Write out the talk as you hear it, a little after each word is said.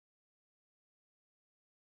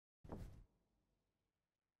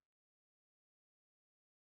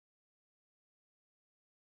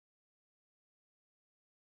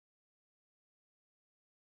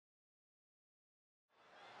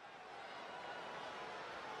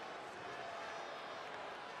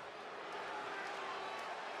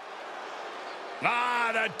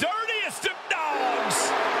Ah, the dirtiest of dogs.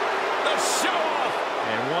 The show-off.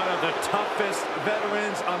 And one of the toughest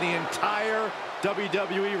veterans on the entire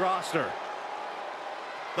WWE roster.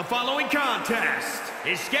 The following contest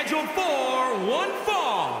is scheduled for one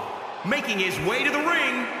fall. Making his way to the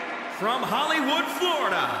ring from Hollywood,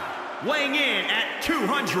 Florida, weighing in at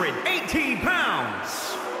 218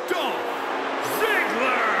 pounds, Dolph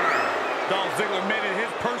Ziggler. Dolph Ziggler made it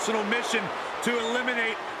his personal mission to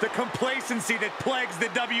eliminate the complacency that plagues the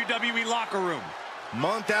WWE locker room.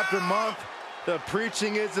 Month after month, the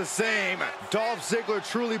preaching is the same. Dolph Ziggler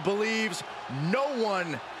truly believes no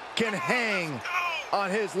one can hang on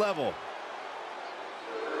his level.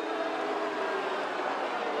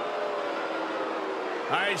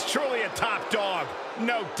 He's truly a top dog.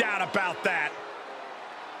 No doubt about that.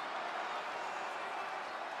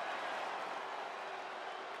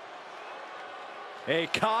 A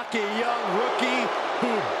cocky young rookie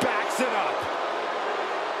who backs it up.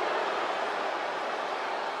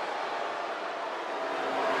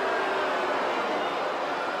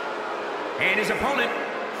 And his opponent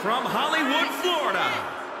from Hollywood, Florida,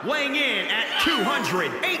 weighing in at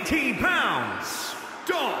 218 pounds,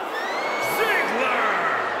 Dolph Ziggler.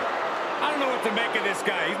 I don't know what to make of this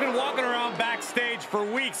guy. He's been walking around backstage for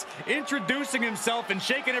weeks, introducing himself and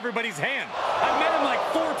shaking everybody's hand. I've met him like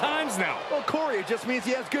 4 times now. Well, Corey, it just means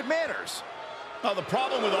he has good manners. Well, the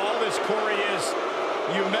problem with all this, Corey, is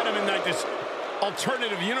you met him in like this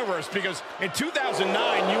alternative universe, because in 2009,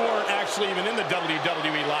 you weren't actually even in the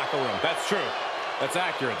WWE locker room. That's true. That's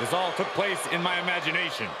accurate. This all took place in my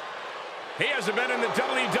imagination. He hasn't been in the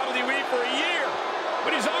WWE for a year,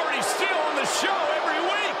 but he's already still on the show every week.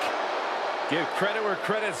 Give credit where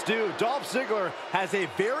credit's due. Dolph Ziggler has a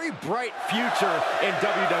very bright future in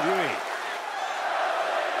WWE.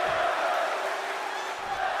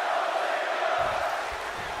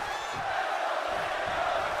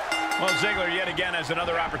 Well, Ziggler yet again has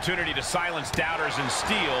another opportunity to silence doubters and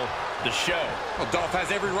steal the show. Well, Dolph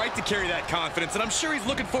has every right to carry that confidence, and I'm sure he's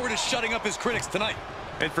looking forward to shutting up his critics tonight.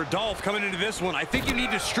 And for Dolph coming into this one, I think you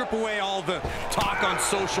need to strip away all the talk on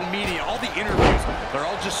social media, all the interviews. They're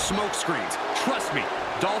all just smoke screens. Trust me,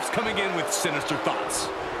 Dolph's coming in with sinister thoughts.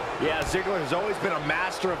 Yeah, Ziggler has always been a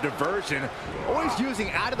master of diversion, always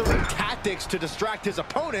using out-of-the-ring tactics to distract his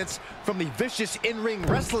opponents from the vicious in-ring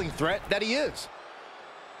wrestling threat that he is.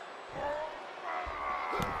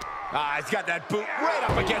 Ah, he's got that boot right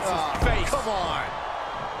up against his face. Come on.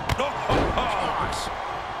 Gosh.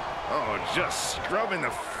 Oh, just scrubbing the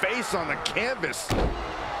face on the canvas.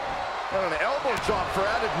 And an elbow drop for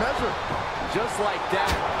added measure. Just like that,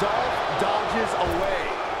 Dolph dodges away.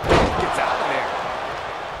 Dolph gets out of there.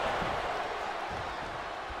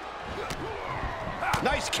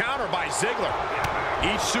 Nice counter by Ziggler.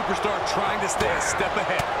 Each superstar trying to stay a step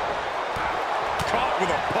ahead. Caught with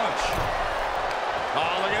a punch.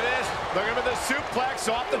 Oh, look at this. Look at the suplex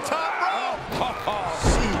off the top rope.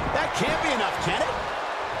 See, that can't be enough, can it?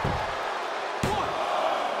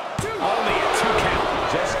 Only a 2 count.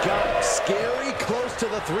 Just got scary close to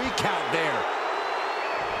the 3 count there.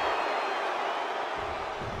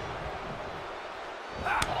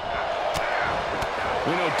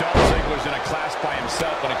 We know Dolph Ziggler's in a class by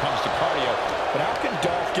himself when it comes to cardio, but how can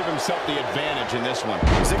Dolph give himself the advantage in this one?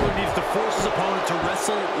 Ziggler needs to force his opponent to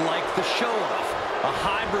wrestle like the show-off. A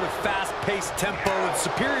hybrid of fast-paced tempo and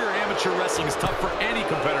superior amateur wrestling is tough for any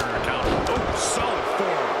competitor to counter. Oh, solid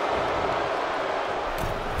forward.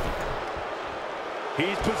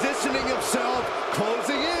 He's positioning himself,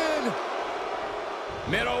 closing in.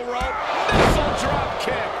 Middle rope, missile drop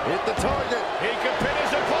kick. Hit the target. He can pin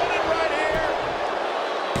his opponent right here.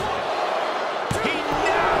 He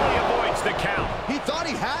narrowly avoids the count. He thought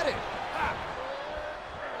he had it.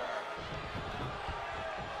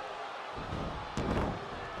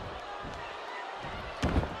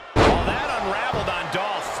 Well, that unraveled on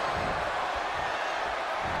Dolph.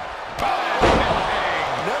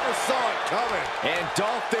 Never saw it coming. And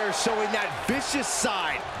Dolph there showing that vicious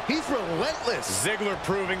side. He's relentless. Ziggler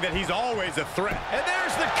proving that he's always a threat. And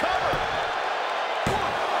there's the cover. 1,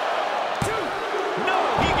 2. No,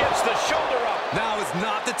 he gets the shoulder up. Now is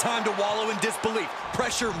not the time to wallow in disbelief.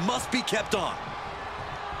 Pressure must be kept on.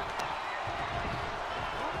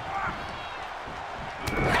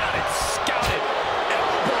 Got it, scouted.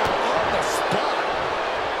 Elbow on the spot.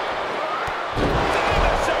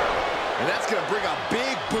 And that's going to bring a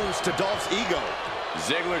big boost to Dolph's ego.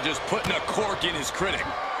 Ziggler just putting a cork in his critic.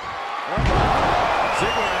 Ziggler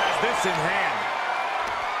has this in hand.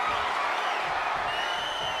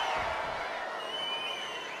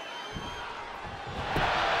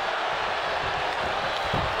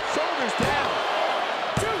 Shoulders down.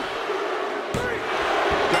 2, 3.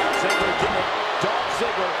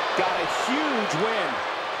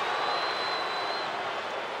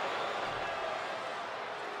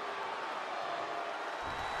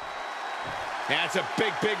 That's a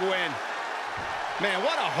big, big win. Man,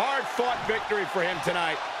 what a hard-fought victory for him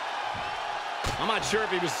tonight. I'm not sure if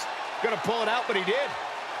he was going to pull it out, but he did.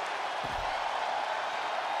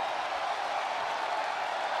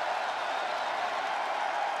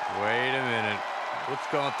 Wait a minute. What's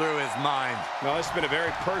going through his mind? Well, it's been a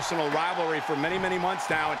very personal rivalry for many, many months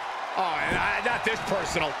now. And, not this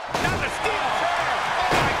personal. Not the steel chair.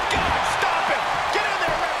 Oh, my